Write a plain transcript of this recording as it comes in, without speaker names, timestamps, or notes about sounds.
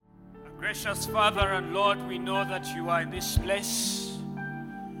Gracious Father and Lord, we know that you are in this place.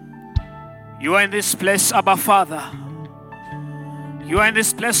 You are in this place, Abba Father. You are in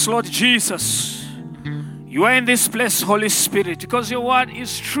this place, Lord Jesus. You are in this place, Holy Spirit, because your word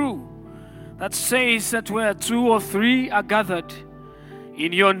is true. That says that where 2 or 3 are gathered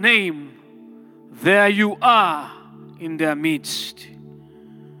in your name, there you are in their midst.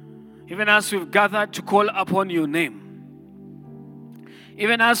 Even as we've gathered to call upon your name,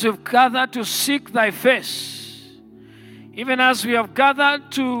 even as we've gathered to seek thy face, even as we have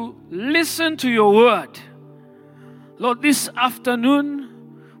gathered to listen to your word, Lord, this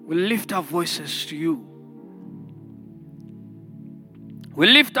afternoon we lift our voices to you. We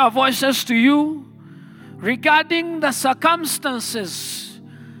lift our voices to you regarding the circumstances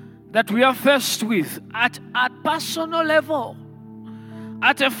that we are faced with at personal level,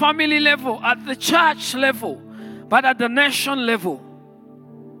 at a family level, at the church level, but at the nation level.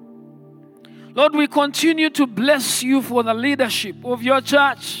 Lord, we continue to bless you for the leadership of your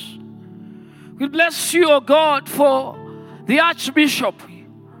church. We bless you, O God, for the Archbishop,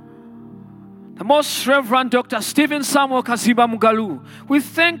 the Most Reverend Dr. Stephen Samuel Kaziba Mugalu. We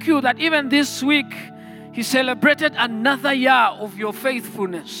thank you that even this week he celebrated another year of your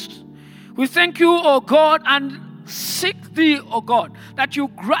faithfulness. We thank you, O God, and seek thee, O God, that you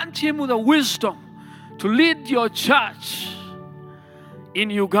grant him the wisdom to lead your church in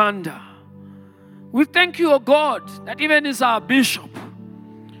Uganda. We thank you, O God, that even as our bishop,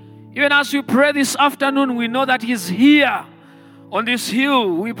 even as we pray this afternoon, we know that he's here on this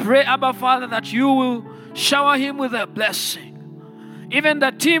hill. We pray, Abba Father, that you will shower him with a blessing. Even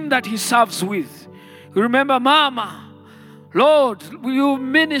the team that he serves with. Remember Mama, Lord, will you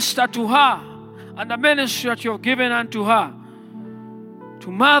minister to her and the ministry that you have given unto her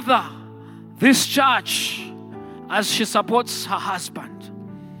to mother this church as she supports her husband.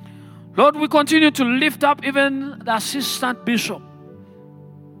 Lord, we continue to lift up even the assistant bishop,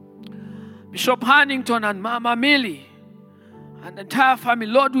 Bishop Huntington and Mama Millie and the entire family.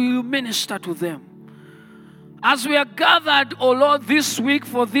 Lord, will you minister to them? As we are gathered, oh Lord, this week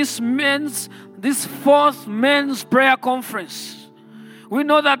for this 4th men's prayer conference, we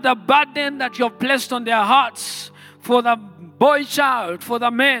know that the burden that you have placed on their hearts for the boy child, for the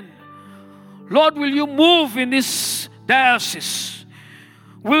men, Lord, will you move in this diocese?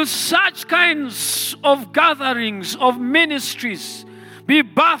 Will such kinds of gatherings, of ministries, be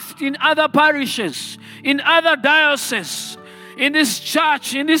birthed in other parishes, in other dioceses, in this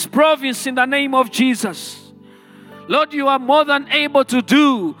church, in this province, in the name of Jesus? Lord, you are more than able to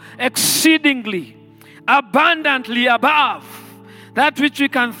do exceedingly, abundantly above that which we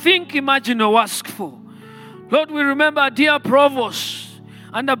can think, imagine, or ask for. Lord, we remember dear Provost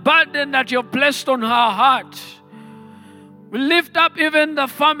and the burden that you have placed on her heart. We lift up even the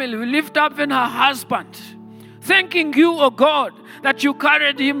family. We lift up even her husband. Thanking you, O God, that you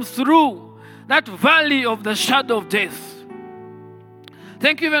carried him through that valley of the shadow of death.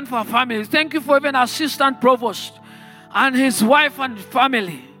 Thank you even for our family. Thank you for even our assistant provost and his wife and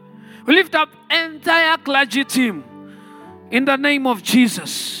family. We lift up entire clergy team in the name of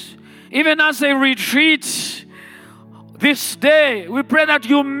Jesus. Even as they retreat this day, we pray that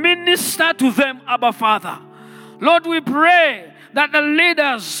you minister to them, Abba Father. Lord, we pray that the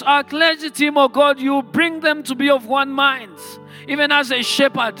leaders, our clergy team, oh God, you bring them to be of one mind, even as they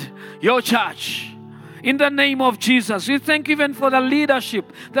shepherd your church. In the name of Jesus, we thank you even for the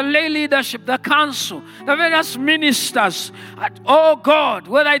leadership, the lay leadership, the council, the various ministers. Oh God,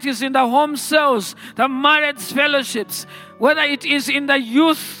 whether it is in the home cells, the marriage fellowships, whether it is in the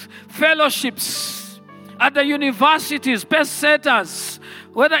youth fellowships, at the universities, best setters,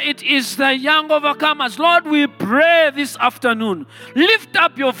 whether it is the young overcomers. Lord, we pray this afternoon. Lift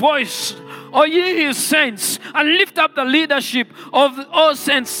up your voice, O ye his saints, and lift up the leadership of all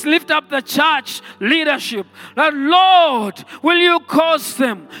saints. Lift up the church leadership. That, Lord, will you cause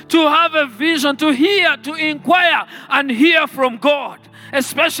them to have a vision, to hear, to inquire, and hear from God,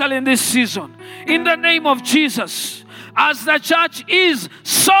 especially in this season. In the name of Jesus. As the church is,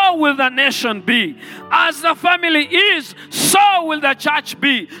 so will the nation be. As the family is, so will the church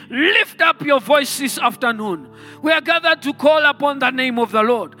be. Lift up your voice this afternoon. We are gathered to call upon the name of the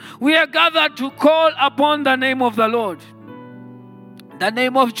Lord. We are gathered to call upon the name of the Lord. The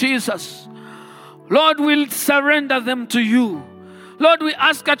name of Jesus. Lord, we'll surrender them to you. Lord, we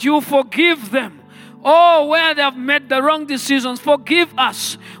ask that you forgive them. Oh, where they have made the wrong decisions, forgive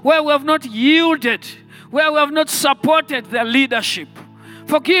us. Where we have not yielded, where we have not supported their leadership.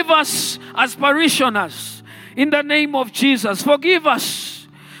 Forgive us as parishioners in the name of Jesus. Forgive us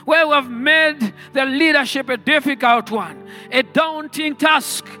where we have made the leadership a difficult one, a daunting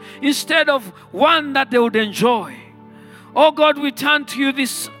task instead of one that they would enjoy. Oh God, we turn to you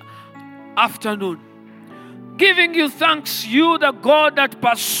this afternoon, giving you thanks, you the God that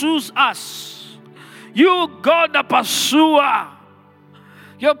pursues us. You God the pursuer.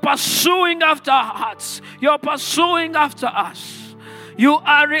 You're pursuing after our hearts. You're pursuing after us. You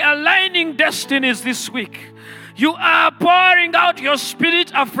are realigning destinies this week. You are pouring out your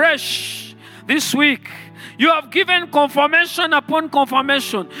Spirit afresh this week. You have given confirmation upon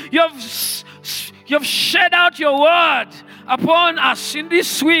confirmation. You have shed out your word upon us in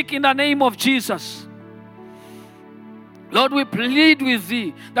this week in the name of Jesus. Lord, we plead with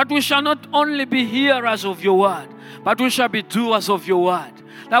thee that we shall not only be hearers of your word, but we shall be doers of your word,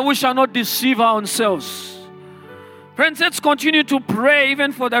 that we shall not deceive ourselves. Friends, let's continue to pray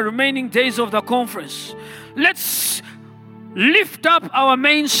even for the remaining days of the conference. Let's lift up our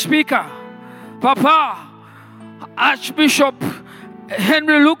main speaker, Papa, Archbishop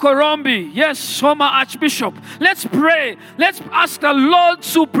Henry Lukorombi. Yes, former Archbishop. Let's pray. Let's ask the Lord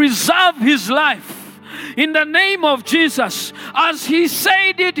to preserve his life. In the name of Jesus, as he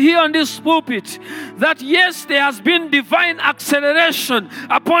said it here on this pulpit, that yes, there has been divine acceleration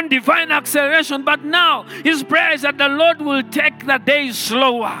upon divine acceleration, but now his prayer is that the Lord will take the days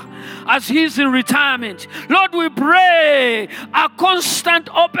slower as he's in retirement. Lord, we pray a constant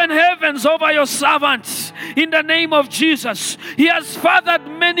open heavens over your servants in the name of Jesus. He has fathered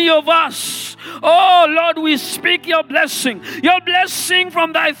many of us. Oh Lord, we speak your blessing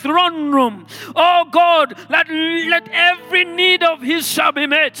from thy throne room. Oh God, let every need of his shall be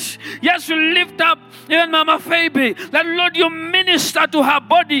met. Yes, we lift up even Mama Fabi, that Lord, you minister to her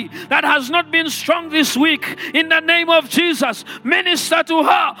body that has not been strong this week in the name of Jesus. Minister to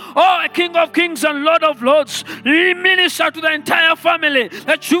her, oh King of Kings and Lord of Lords. Minister to the entire family,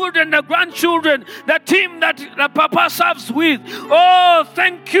 the children, the grandchildren, the team that Papa serves with. Oh,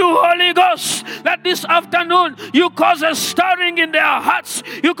 thank you, Holy Ghost, that this afternoon you cause a stirring in their hearts,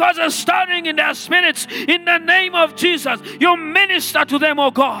 you cause a stirring in their spirits in the name of Jesus. You minister to them,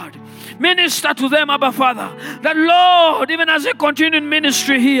 oh God. Minister to them, Abba Father. That Lord, even as they continue in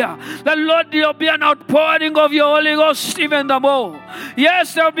ministry here, that Lord, there will be an outpouring of your Holy Ghost even the more.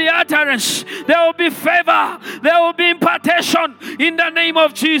 Yes, there will be utterance. There will be favor. There will be impartation in the name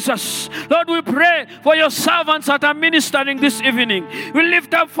of Jesus. Lord, we pray for your servants that are ministering this evening. We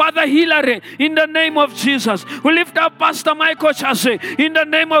lift up Father Hilary in the name of Jesus. We lift up Pastor Michael Chase in the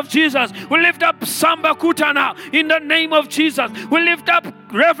name of Jesus. We lift up Samba Kutana in the name of Jesus. We lift up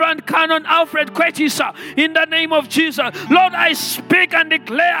Reverend Canon Alfred Kwetisa in the name of Jesus. Lord, I speak and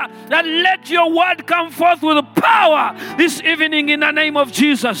declare that let your word come forth with power this evening in the name of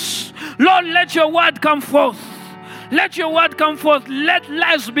Jesus. Lord, let your word come forth. Let your word come forth. Let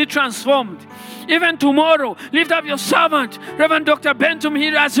lives be transformed. Even tomorrow, lift up your servant, Reverend Dr. Bentum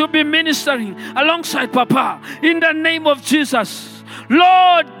here, as he'll be ministering alongside Papa in the name of Jesus.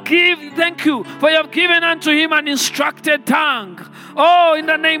 Lord, thank you for you have given unto him an instructed tongue. Oh, in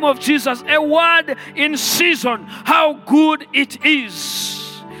the name of Jesus, a word in season, how good it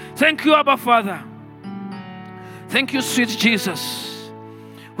is. Thank you, Abba Father. Thank you, sweet Jesus.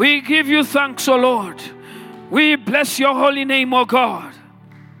 We give you thanks, O Lord. We bless your holy name, O God.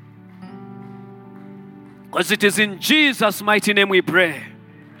 Because it is in Jesus' mighty name we pray.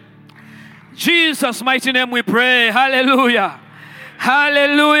 Jesus' mighty name we pray. Hallelujah.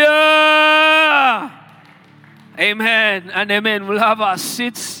 Hallelujah. Amen and amen. We'll have our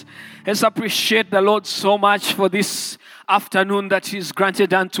seats. Let's appreciate the Lord so much for this afternoon that He's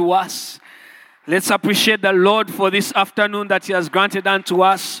granted unto us. Let's appreciate the Lord for this afternoon that He has granted unto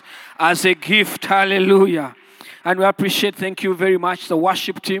us as a gift. Hallelujah. And we appreciate, thank you very much, the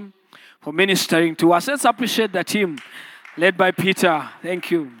worship team for ministering to us. Let's appreciate the team led by Peter.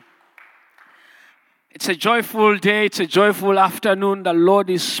 Thank you. It's a joyful day. It's a joyful afternoon. The Lord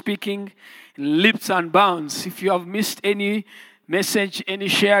is speaking in leaps and bounds. If you have missed any message, any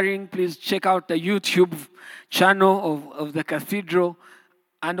sharing, please check out the YouTube channel of the cathedral.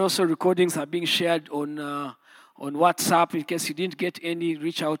 And also recordings are being shared on WhatsApp. In case you didn't get any,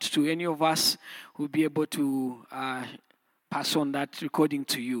 reach out to any of us. We'll be able to pass on that recording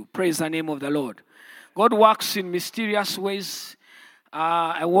to you. Praise the name of the Lord. God works in mysterious ways.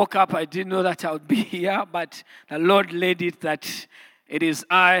 I woke up, I didn't know that I would be here, but the Lord led it that it is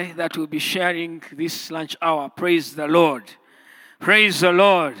I that will be sharing this lunch hour. Praise the Lord. Praise the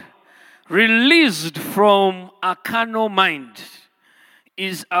Lord. Released from a carnal mind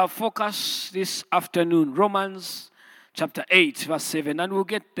is our focus this afternoon. Romans chapter 8, verse 7, and we'll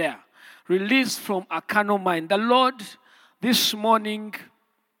get there. Released from a carnal mind. The Lord this morning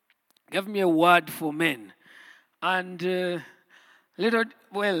gave me a word for men. And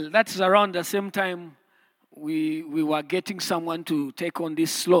that's around the same time we were getting someone to take on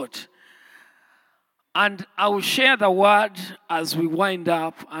this slot. And I will share the word as we wind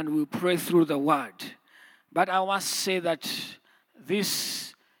up and we'll pray through the word. But I must say that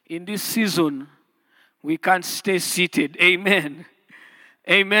in this season, we can't stay seated. Amen.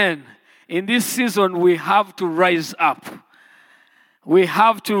 Amen. In this season, we have to rise up. We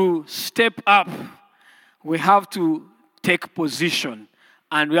have to step up. We have to take position.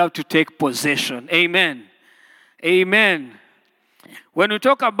 And we have to take possession. Amen. Amen. When we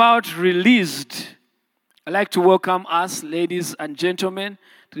talk about released, I'd like to welcome us, ladies and gentlemen,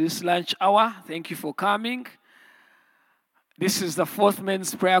 to this lunch hour. Thank you for coming. This is the 4th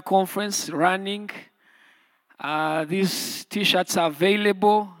Men's Prayer Conference running. These T-shirts are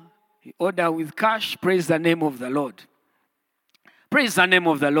available. You order with cash. Praise the name of the Lord. Praise the name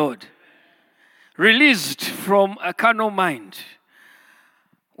of the Lord. Released from a carnal mind.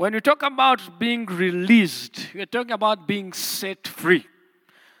 When we talk about being released, we're talking about being set free.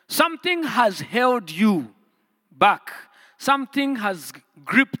 Something has held you back. Something has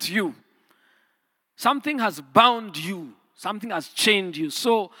gripped you. Something has bound you. Something has chained you.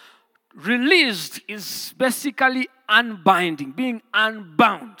 So, released is basically unbinding, being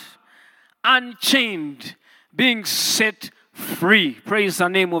unbound, unchained, being set free. Praise the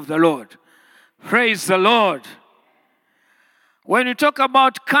name of the Lord. Praise the Lord. When you talk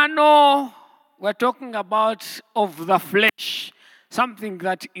about carnal, we're talking about of the flesh. Something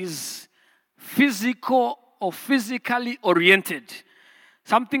that is physical or physically oriented.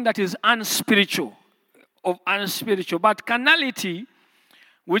 Something that is unspiritual. But carnality,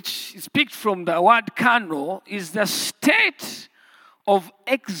 which is picked from the word carnal, is the state of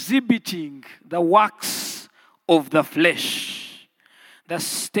exhibiting the works of the flesh. The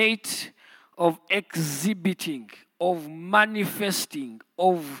state of exhibiting, of manifesting,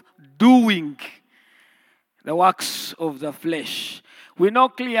 of doing the works of the flesh. We know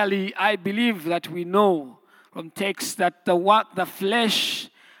clearly, I believe that we know from text that the flesh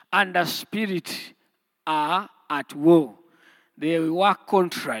and the spirit are at war. They work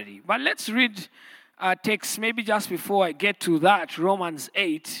contrary. But let's read a text maybe just before I get to that, Romans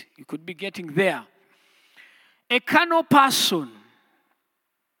 8. You could be getting there. A carnal person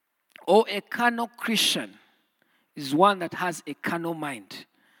or a carnal Christian is one that has a carnal mind.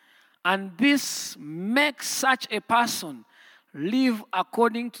 And this makes such a person live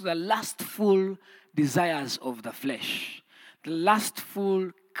according to the lustful desires of the flesh. The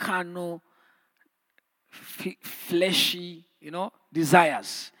lustful, carnal, fleshy,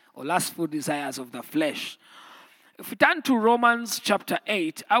 desires or lustful desires of the flesh. If we turn to Romans chapter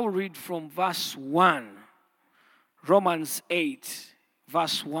 8, I will read from verse 1. Romans 8,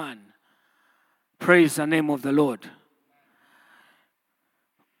 verse 1. Praise the name of the Lord.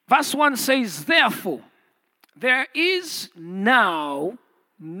 Verse 1 says, therefore, there is now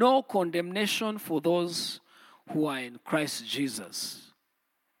no condemnation for those who are in Christ Jesus.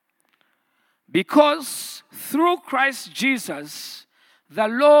 Because through Christ Jesus, the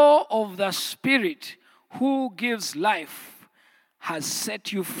law of the Spirit who gives life has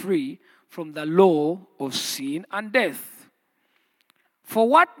set you free from the law of sin and death. For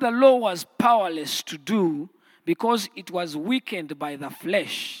what the law was powerless to do, because it was weakened by the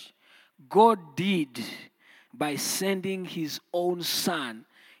flesh, God did by sending his own Son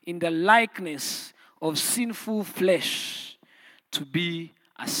in the likeness of sinful flesh to be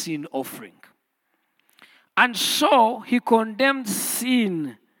a sin offering. And so he condemned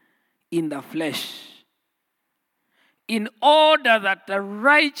sin in the flesh, in order that the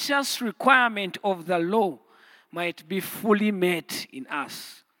righteous requirement of the law might be fully met in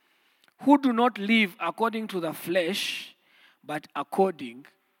us, who do not live according to the flesh, but according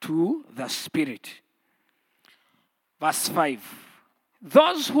to the Spirit. Verse 5.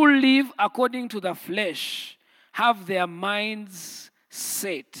 Those who live according to the flesh have their minds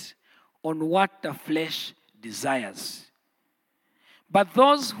set on what the flesh desires. But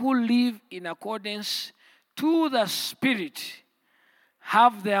those who live in accordance to the Spirit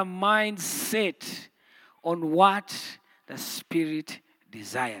have their minds set on what the Spirit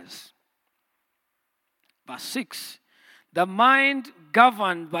desires. Verse 6. The mind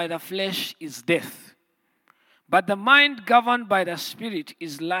governed by the flesh is death, but the mind governed by the Spirit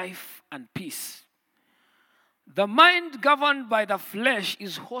is life and peace. The mind governed by the flesh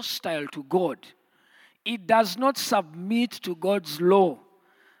is hostile to God. It does not submit to God's law,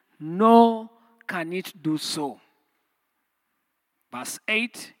 nor can it do so. Verse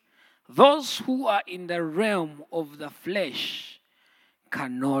 8, those who are in the realm of the flesh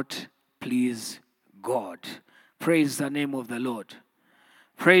cannot please God. Praise the name of the Lord.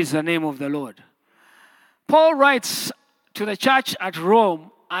 Praise the name of the Lord. Paul writes to the church at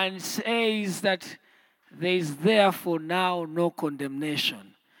Rome and says that there is therefore now no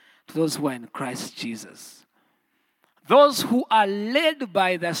condemnation to those who are in Christ Jesus. Those who are led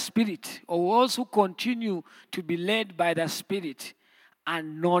by the Spirit, or those who continue to be led by the Spirit,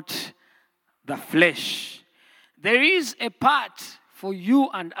 and not the flesh. There is a part for you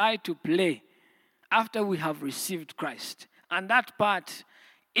and I to play after we have received Christ. And that part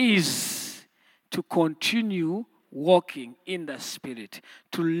is to continue walking in the Spirit,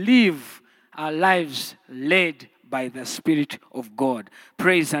 to live our lives led by the Spirit of God.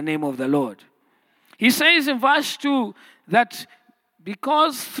 Praise the name of the Lord. He says in verse 2 that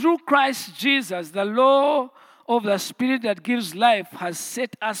because through Christ Jesus, the law of the Spirit that gives life has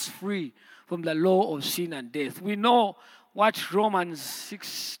set us free from the law of sin and death. We know what Romans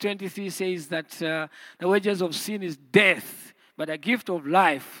 6:23 says, that the wages of sin is death, but the gift of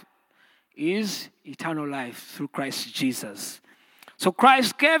life is eternal life through Christ Jesus. So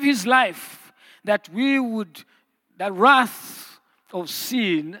Christ gave his life that the wrath of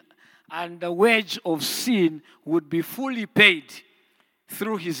sin and the wage of sin would be fully paid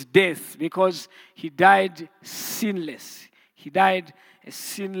through his death, because he died sinless. He died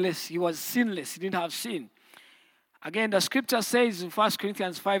sinless. He was sinless. He didn't have sin. Again, the scripture says in 1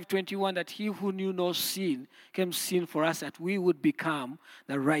 Corinthians 5:21 that he who knew no sin became sin for us, that we would become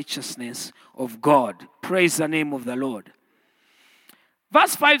the righteousness of God. Praise the name of the Lord.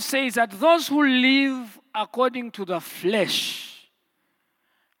 Verse 5 says that those who live according to the flesh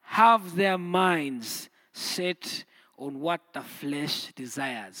have their minds set on what the flesh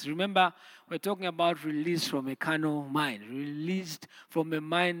desires. Remember, we're talking about release from a carnal mind, released from a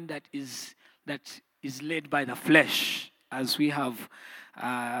mind that is led by the flesh, as we have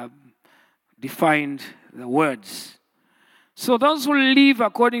defined the words. So those who live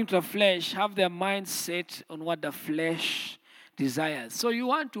according to the flesh have their minds set on what the flesh desires. So you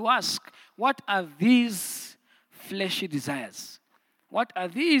want to ask, what are these fleshy desires? What are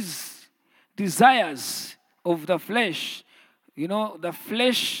these desires of the flesh? You know, the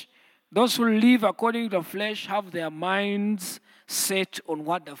flesh, those who live according to the flesh have their minds set on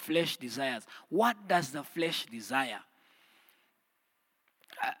what the flesh desires. What does the flesh desire?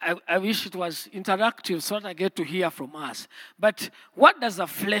 I wish it was interactive so that I get to hear from us. But what does the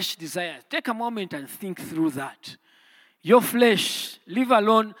flesh desire? Take a moment and think through that. Your flesh, leave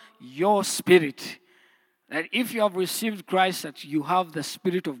alone your spirit. That if you have received Christ, that you have the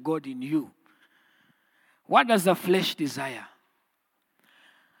Spirit of God in you. What does the flesh desire?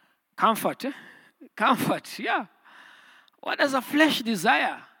 Comfort, eh? Comfort, yeah. What does the flesh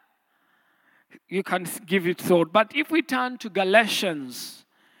desire? You can give it thought. But if we turn to Galatians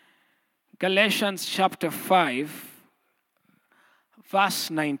chapter 5, verse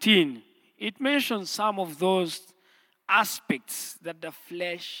 19, it mentions some of those aspects that the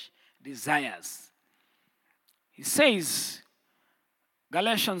flesh desires. He says,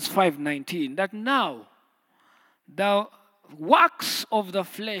 Galatians 5:19, that now the works of the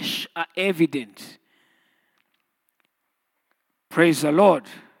flesh are evident. Praise the Lord.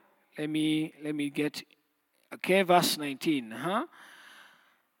 Let me get, okay, verse 19.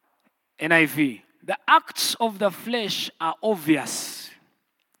 NIV. The acts of the flesh are obvious.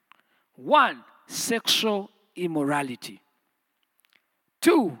 1, sexual immorality.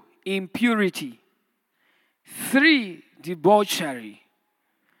 2, impurity. 3, debauchery.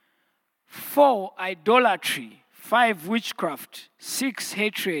 4, idolatry. 5, witchcraft. 6,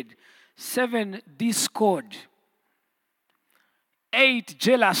 hatred. 7, discord. 8,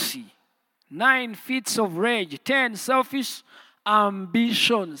 jealousy. 9, fits of rage. 10, selfish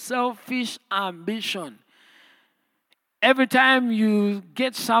ambition. Selfish ambition. Every time you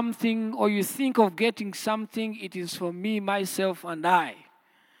get something or you think of getting something, it is for me, myself, and I.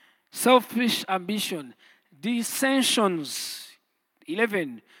 Selfish ambition. Dissensions.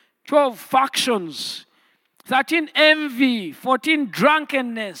 11. 12, factions. 13, envy. 14,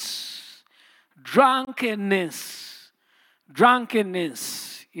 drunkenness.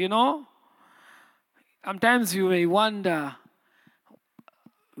 Drunkenness, you know. Sometimes you may wonder,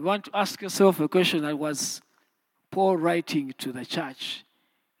 you want to ask yourself a question that was Paul writing to the church,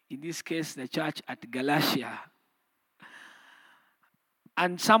 in this case, the church at Galatia.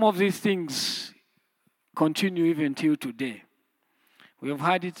 And some of these things continue even till today. We have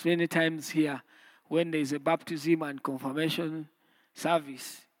heard it many times here when there is a baptism and confirmation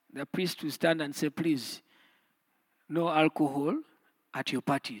service. The priest will stand and say, please, no alcohol at your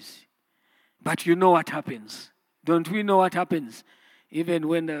parties. But you know what happens. Don't we know what happens? Even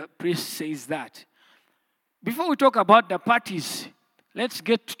when the priest says that. Before we talk about the parties, let's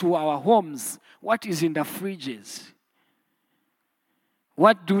get to our homes. What is in the fridges?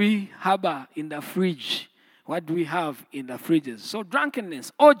 What do we harbor in the fridge? What do we have in the fridges? So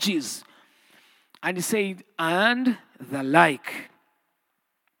drunkenness, orgies. And he said, and the like.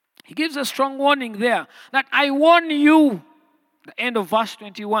 He gives a strong warning there that I warn you, the end of verse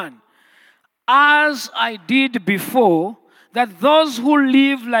 21, as I did before, that those who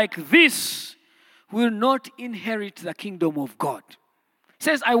live like this will not inherit the kingdom of God. He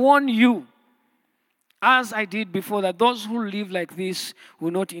says, I warn you, as I did before, that those who live like this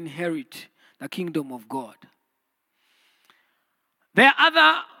will not inherit the kingdom of God. There are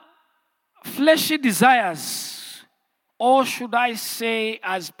other fleshy desires, or should I say,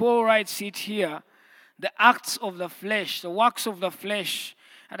 as Paul writes it here, the acts of the flesh, the works of the flesh.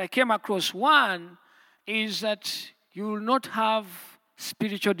 And I came across one is that you will not have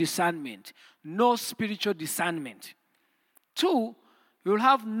spiritual discernment. No spiritual discernment. 2, you will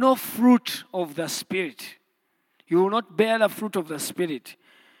have no fruit of the Spirit. You will not bear the fruit of the Spirit.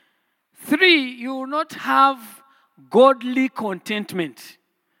 3, you will not have godly contentment.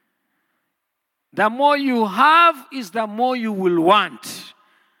 The more you have is the more you will want.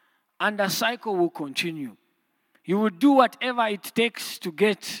 And the cycle will continue. You will do whatever it takes to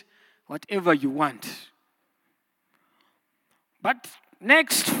get whatever you want. But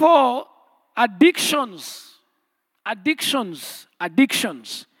next, 4, addictions. Addictions.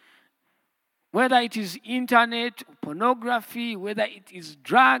 Whether it is internet, pornography, whether it is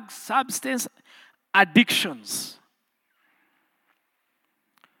drugs, substance, addictions.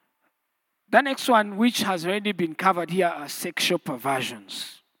 The next one, which has already been covered here, are sexual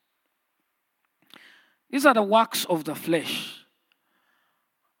perversions. These are the works of the flesh.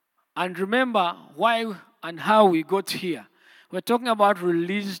 And remember why and how we got here. We're talking about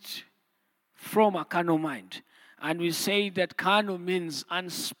released from a carnal mind. And we say that carnal means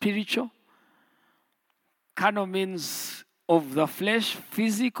unspiritual. Carnal means of the flesh,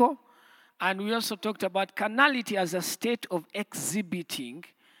 physical. And we also talked about carnality as a state of exhibiting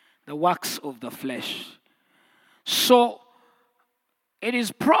the works of the flesh. So, it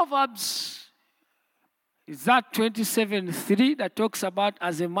is Proverbs, is that 27:3 that talks about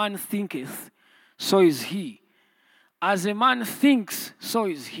as a man thinketh, so is he. As a man thinks, so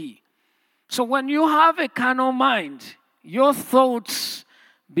is he. So when you have a carnal mind, your thoughts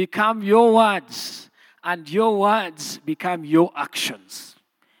become your words, and your words become your actions.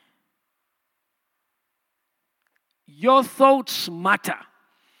 Your thoughts matter.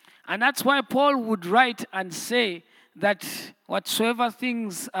 And that's why Paul would write and say that whatsoever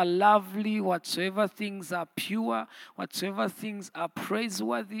things are lovely, whatsoever things are pure, whatsoever things are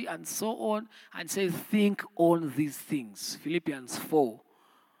praiseworthy, and so on, and say, think on these things. Philippians 4,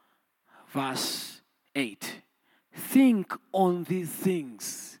 verse 8. Think on these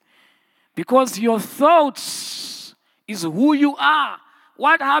things. Because your thoughts is who you are.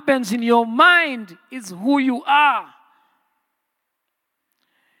 What happens in your mind is who you are.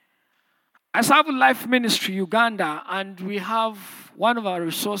 I serve Life Ministry Uganda, and we have one of our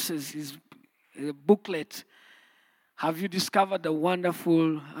resources is a booklet. Have you discovered a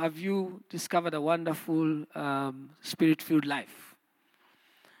wonderful spirit-filled life?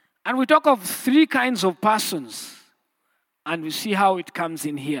 And we talk of 3 kinds of persons, and we see how it comes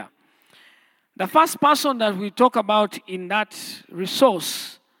in here. The first person that we talk about in that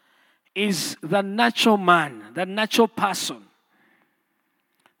resource is the natural man, the natural person.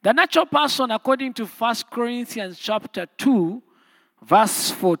 The natural person, according to 1 Corinthians chapter 2,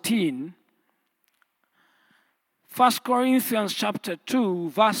 verse 14. 1 Corinthians chapter 2,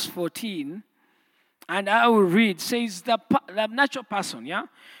 verse 14. And I will read, says the natural person,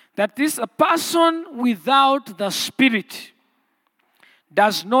 that this a person without the Spirit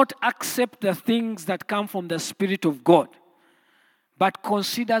does not accept the things that come from the Spirit of God, but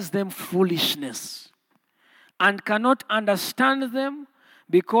considers them foolishness, and cannot understand them,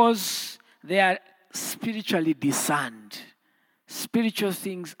 because they are spiritually discerned. Spiritual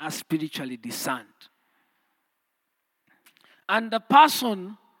things are spiritually discerned. And the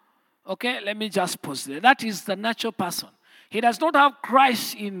person, okay, let me just pause there. That is the natural person. He does not have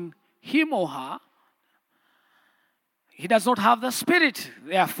Christ in him or her. He does not have the Spirit,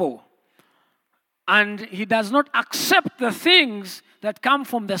 therefore. And he does not accept the things that come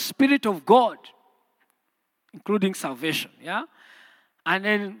from the Spirit of God, including salvation, And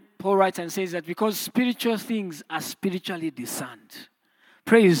then Paul writes and says that because spiritual things are spiritually discerned.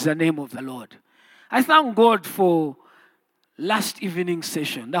 Praise the name of the Lord. I thank God for last evening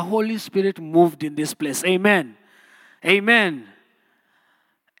session. The Holy Spirit moved in this place. Amen. Amen.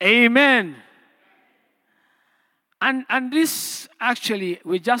 Amen. And this actually,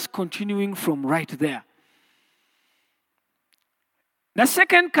 we're just continuing from right there. The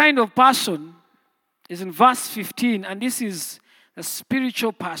second kind of person is in verse 15, and this is the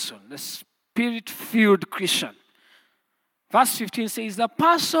spiritual person, the spirit-filled Christian. Verse 15 says, the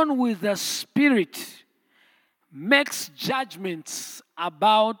person with the Spirit makes judgments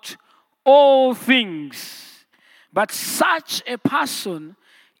about all things, but such a person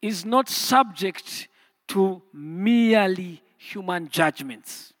is not subject to merely human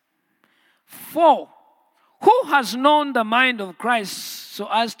judgments. For who has known the mind of Christ so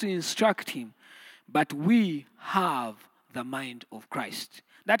as to instruct him? But we have the mind of Christ.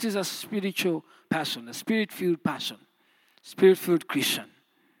 That is a spiritual person, a spirit-filled person, spirit-filled Christian.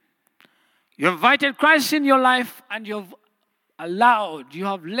 You have invited Christ in your life and you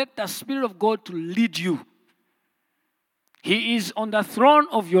have let the Spirit of God to lead you. He is on the throne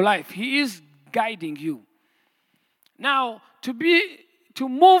of your life. He is guiding you. Now, to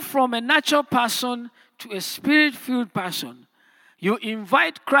move from a natural person to a spirit-filled person, you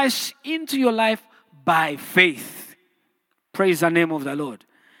invite Christ into your life by faith. Praise the name of the Lord.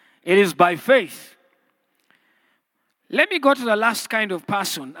 It is by faith. Let me go to the last kind of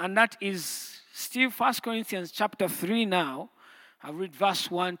person, and that is still 1 Corinthians chapter 3 now. I'll read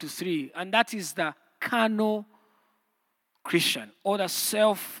verse 1 to 3, and that is the carnal Christian, or the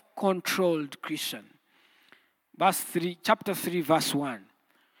self-controlled Christian. Chapter 3, verse 1.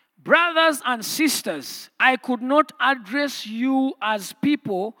 Brothers and sisters, I could not address you as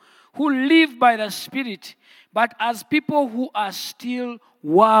people who live by the Spirit, but as people who are still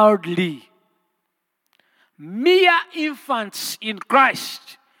worldly. Mere infants in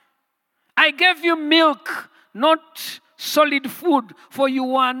Christ. I gave you milk, not solid food, for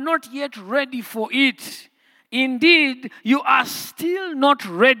you are not yet ready for it. Indeed, you are still not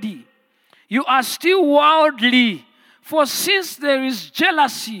ready. You are still worldly. For since there is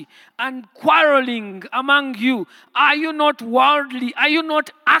jealousy and quarreling among you, are you not worldly? Are you not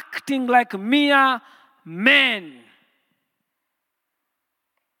acting like mere men?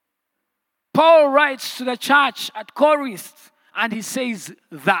 Paul writes to the church at Corinth, and he says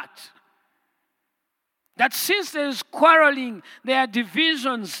that since there is quarreling, there are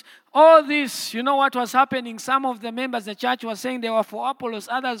divisions, all this, you know what was happening? Some of the members of the church were saying they were for Apollos,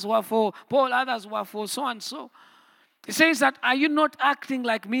 others were for Paul, others were for so and so. He says that, are you not acting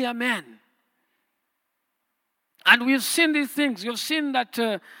like mere men? And we've seen these things. You've seen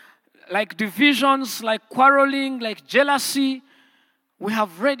that like divisions, like quarreling, like jealousy. We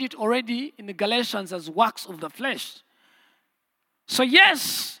have read it already in the Galatians as works of the flesh. So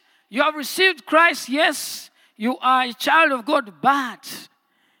yes, you have received Christ. Yes, you are a child of God, but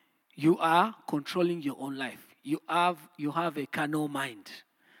you are controlling your own life. You have a carnal mind.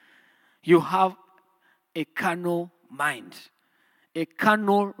 You have a carnal mind, a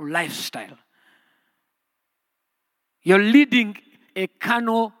carnal lifestyle. You're leading a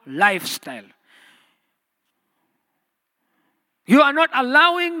carnal lifestyle. You are not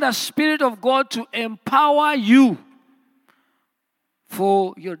allowing the Spirit of God to empower you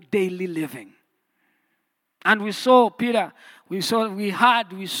for your daily living. And we saw Peter, we saw,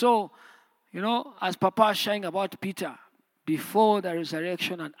 as Papa was sharing about Peter, before the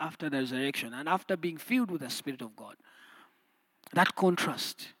resurrection and after the resurrection, and after being filled with the Spirit of God. That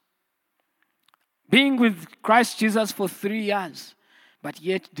contrast. Being with Christ Jesus for 3 years, but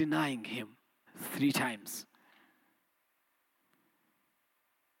yet denying Him 3 times.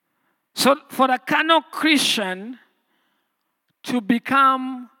 So for the carnal Christian to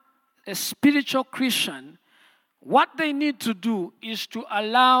become a spiritual Christian, what they need to do is to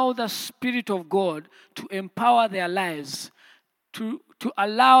allow the Spirit of God to empower their lives, to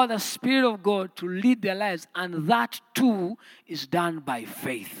allow the Spirit of God to lead their lives, and that too is done by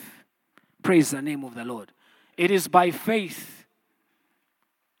faith. Praise the name of the Lord. It is by faith.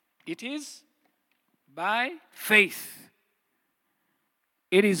 It is by faith.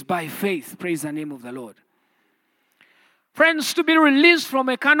 It is by faith. Praise the name of the Lord. Friends, to be released from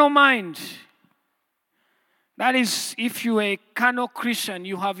a carnal mind, that is, if you're a carnal Christian,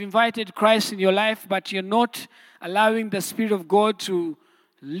 you have invited Christ in your life, but you're not allowing the Spirit of God to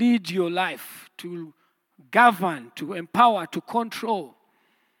lead your life, to govern, to empower, to control.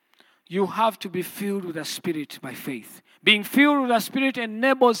 You have to be filled with the Spirit by faith. Being filled with the Spirit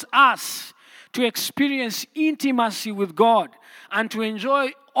enables us to experience intimacy with God and to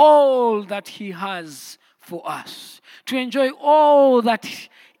enjoy all that He has for us. To enjoy all that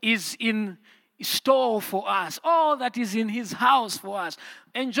is in store for us, all that is in His house for us.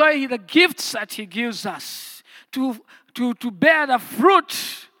 Enjoy the gifts that He gives us, to bear the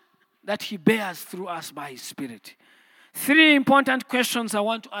fruit that He bears through us by His Spirit. 3 important questions I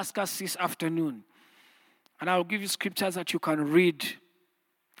want to ask us this afternoon. And I'll give you scriptures that you can read,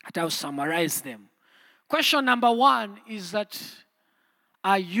 and I'll summarize them. Question number 1 is that,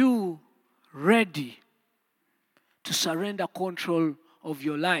 are you ready to surrender control of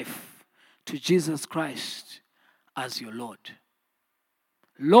your life to Jesus Christ as your Lord?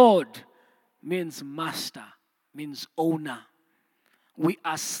 Lord means master, means owner. We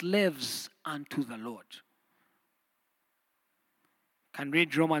are slaves unto the Lord. Can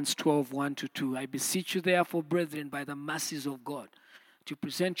read Romans 12, 1-2. I beseech you therefore, brethren, by the mercies of God, to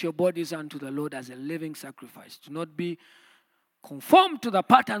present your bodies unto the Lord as a living sacrifice. Do not be conformed to the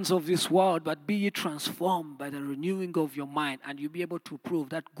patterns of this world, but be ye transformed by the renewing of your mind, and you'll be able to prove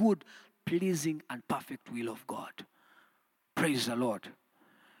that good, pleasing, and perfect will of God. Praise the Lord.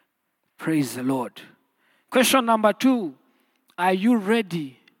 Praise the Lord. Question number 2, are you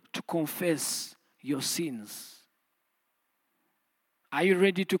ready to confess your sins? Are you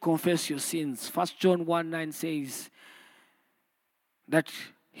ready to confess your sins? 1 John 1:9 says that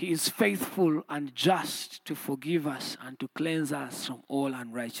he is faithful and just to forgive us and to cleanse us from all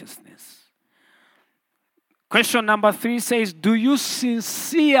unrighteousness. Question number 3 says, do you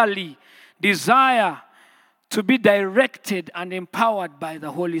sincerely desire to be directed and empowered by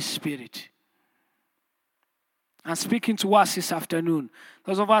the Holy Spirit? I'm speaking to us this afternoon.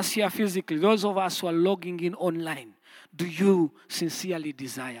 Those of us here physically, those of us who are logging in online, do you sincerely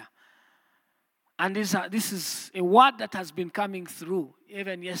desire? And this is a word that has been coming through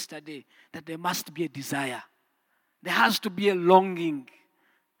even yesterday, that there must be a desire. There has to be a longing.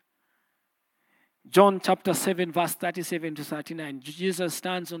 John chapter 7, verse 37-39. Jesus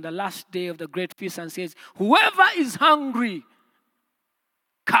stands on the last day of the great feast and says, whoever is hungry,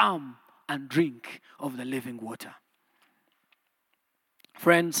 come and drink of the living water.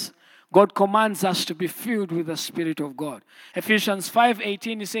 Friends, God commands us to be filled with the Spirit of God. Ephesians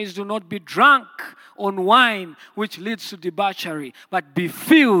 5:18, he says, do not be drunk on wine, which leads to debauchery, but be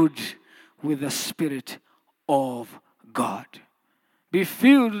filled with the Spirit of God. Be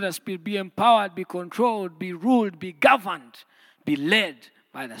filled with the Spirit, be empowered, be controlled, be ruled, be governed, be led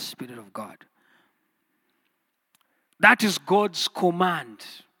by the Spirit of God. That is God's command.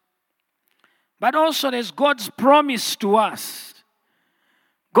 But also there's God's promise to us.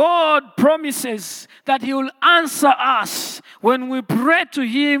 God promises that he will answer us when we pray to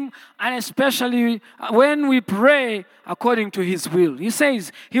him, and especially when we pray according to his will. He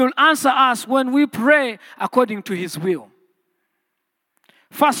says he will answer us when we pray according to his will.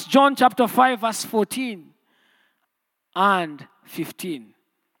 1 John chapter 5, verse 14 and 15.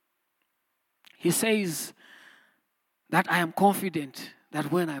 He says that I am confident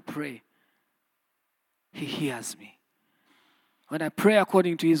that when I pray, he hears me. When I pray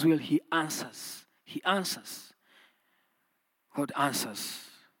according to his will, he answers. He answers. God answers.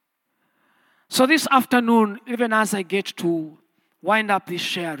 So this afternoon, even as I get to wind up this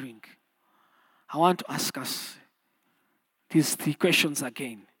sharing, I want to ask us these 3 questions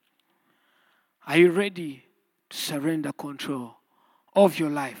again. Are you ready to surrender control of your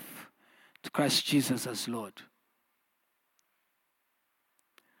life to Christ Jesus as Lord?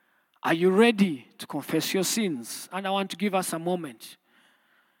 Are you ready to confess your sins? And I want to give us a moment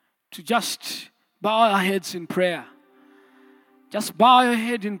to just bow our heads in prayer. Just bow your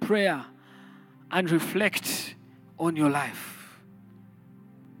head in prayer and reflect on your life.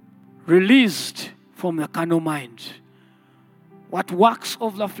 Released from the carnal mind. What works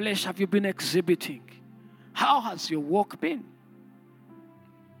of the flesh have you been exhibiting? How has your walk been?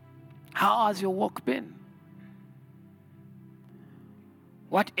 How has your walk been?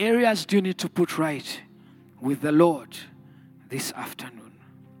 What areas do you need to put right with the Lord this afternoon?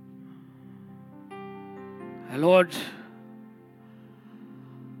 The Lord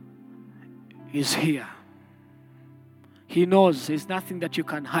is here. He knows there's nothing that you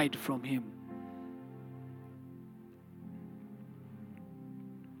can hide from him.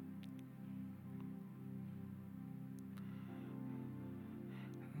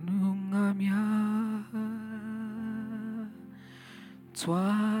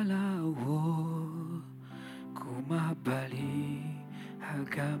 Twalawo kumabali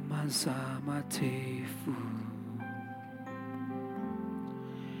agamaza matefu.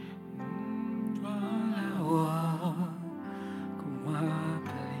 Twalawo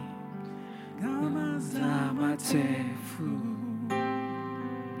kumabali agamaza matefu.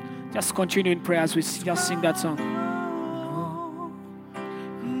 Just continue in prayer as we just sing that song.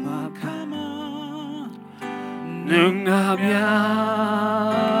 Nungamya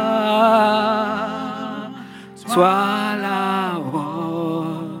twalawo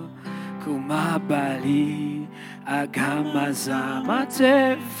kumabali agamaza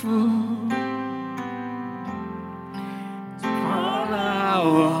matefu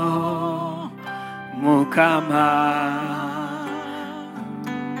twalawo Mukama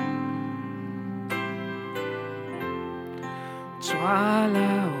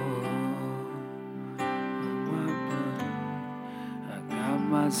twalawo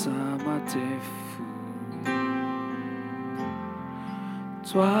agamaza matefu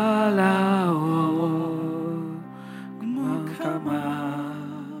twalawo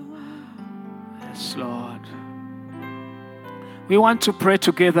Yes, Lord. We want to pray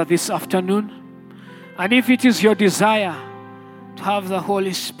together this afternoon. And if it is your desire to have the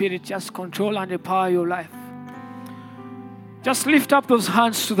Holy Spirit just control and empower your life, just lift up those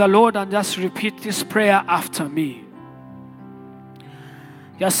hands to the Lord and just repeat this prayer after me.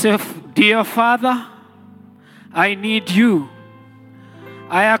 Just say, dear Father, I need you.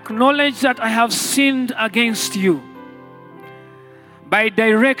 I acknowledge that I have sinned against you by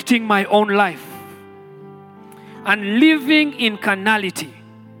directing my own life and living in carnality.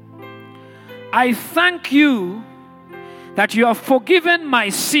 I thank you that you have forgiven my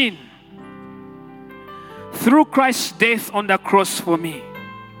sin through Christ's death on the cross for me.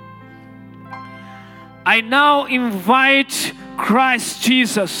 I now invite Christ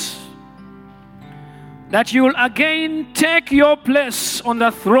Jesus that you will again take your place on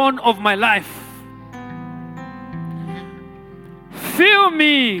the throne of my life. Fill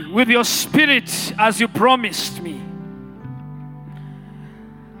me with your Spirit as you promised me.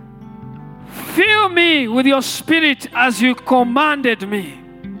 Fill me with your Spirit as you commanded me.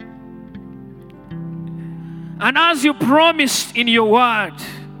 And as you promised in your word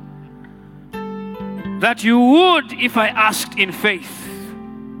that you would if I asked in faith.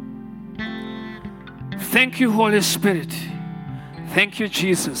 Thank you, Holy Spirit. Thank you,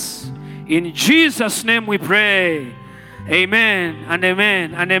 Jesus. In Jesus' name we pray. Amen and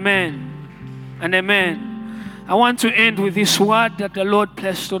amen and amen and amen. I want to end with this word that the Lord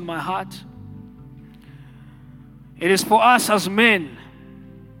placed on my heart. It is for us as men.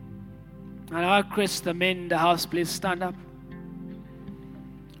 And I request the men in the house, please stand up.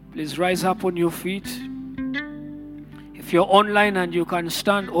 Please rise up on your feet. If you're online and you can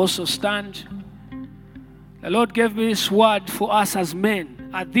stand, also stand. The Lord gave me this word for us as men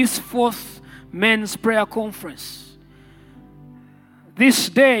at this 4th men's prayer conference. This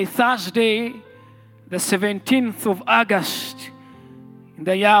day, Thursday, the 17th of August, in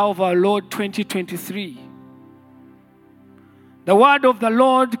the year of our Lord 2023, the word of the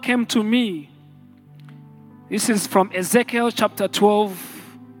Lord came to me. This is from Ezekiel chapter 12,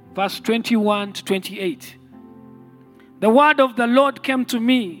 verse 21 to 28. The word of the Lord came to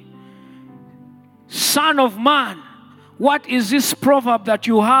me. Son of man, what is this proverb that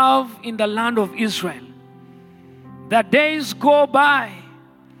you have in the land of Israel? The days go by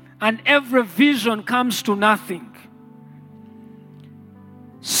and every vision comes to nothing.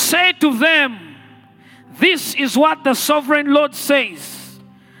 Say to them, this is what the sovereign Lord says.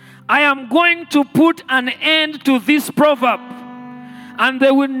 I am going to put an end to this proverb, and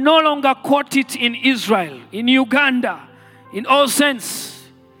they will no longer quote it in Israel, in Uganda, in all sense.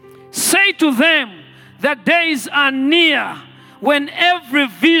 Say to them, the days are near when every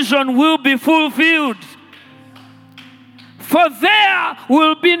vision will be fulfilled. For there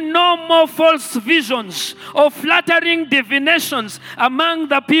will be no more false visions or flattering divinations among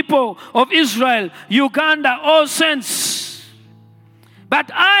the people of Israel, Uganda, all sense.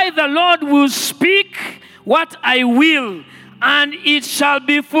 But I, the Lord, will speak what I will, and it shall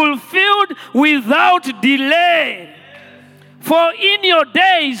be fulfilled without delay. For in your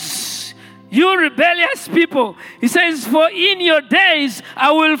days, you rebellious people, he says, for in your days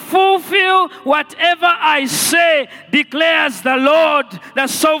I will fulfill whatever I say, declares the Lord, the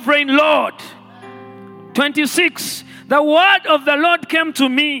sovereign Lord. 26, the word of the Lord came to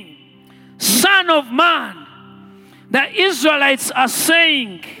me. Son of man, the Israelites are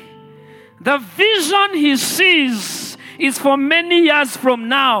saying, the vision he sees is for many years from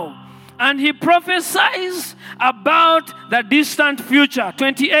now. And he prophesies about the distant future.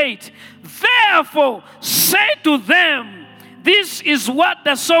 28, therefore, say to them, this is what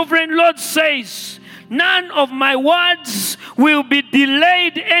the sovereign Lord says. None of my words will be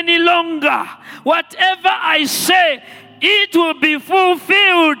delayed any longer. Whatever I say, it will be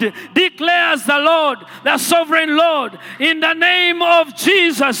fulfilled, declares the Lord, the sovereign Lord. In the name of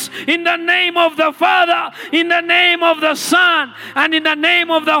Jesus, in the name of the Father, in the name of the Son, and in the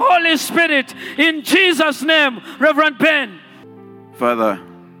name of the Holy Spirit. In Jesus' name, Reverend Ben. Father,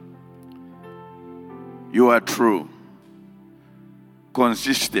 you are true,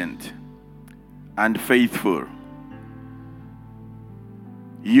 consistent, and faithful.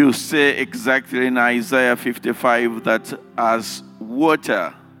 You say exactly in Isaiah 55 that as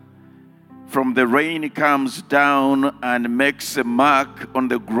water from the rain comes down and makes a mark on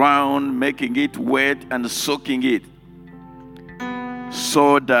the ground, making it wet and soaking it,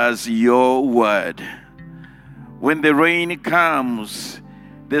 so does your word. When the rain comes,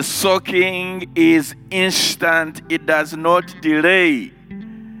 the soaking is instant. It does not delay.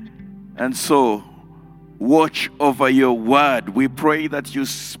 And so, watch over your word. We pray that you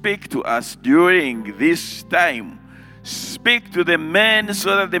speak to us during this time. Speak to the men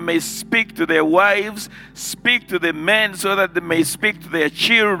so that they may speak to their wives. Speak to the men so that they may speak to their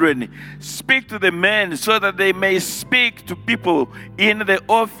children. Speak to the men so that they may speak to people in the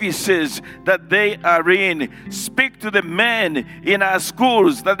offices that they are in. Speak to the men in our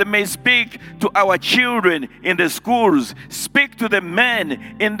schools that they may speak to our children in the schools. Speak to the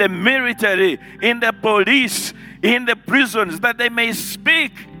men in the military, in the police, in the prisons, that they may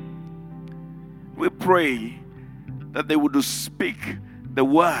speak. We pray that they would speak the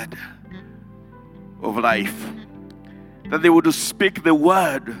word of life, that they would speak the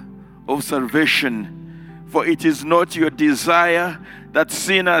word of salvation. For it is not your desire that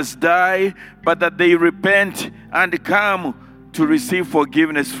sinners die, but that they repent and come to receive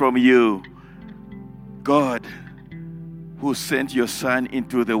forgiveness from you. God, who sent your Son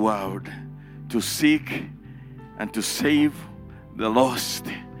into the world to seek and to save the lost,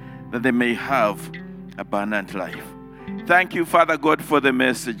 that they may have abundant life. Thank you, Father God, for the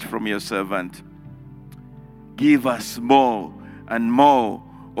message from your servant. Give us more and more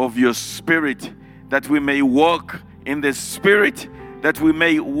of your Spirit, that we may walk in the Spirit, that we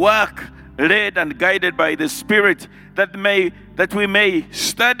may walk led and guided by the Spirit, that we may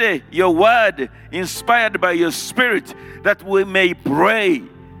study your word, inspired by your Spirit, that we may pray,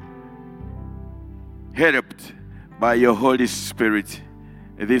 helped by your Holy Spirit.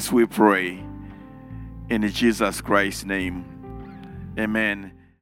 This we pray in Jesus Christ's name. Amen.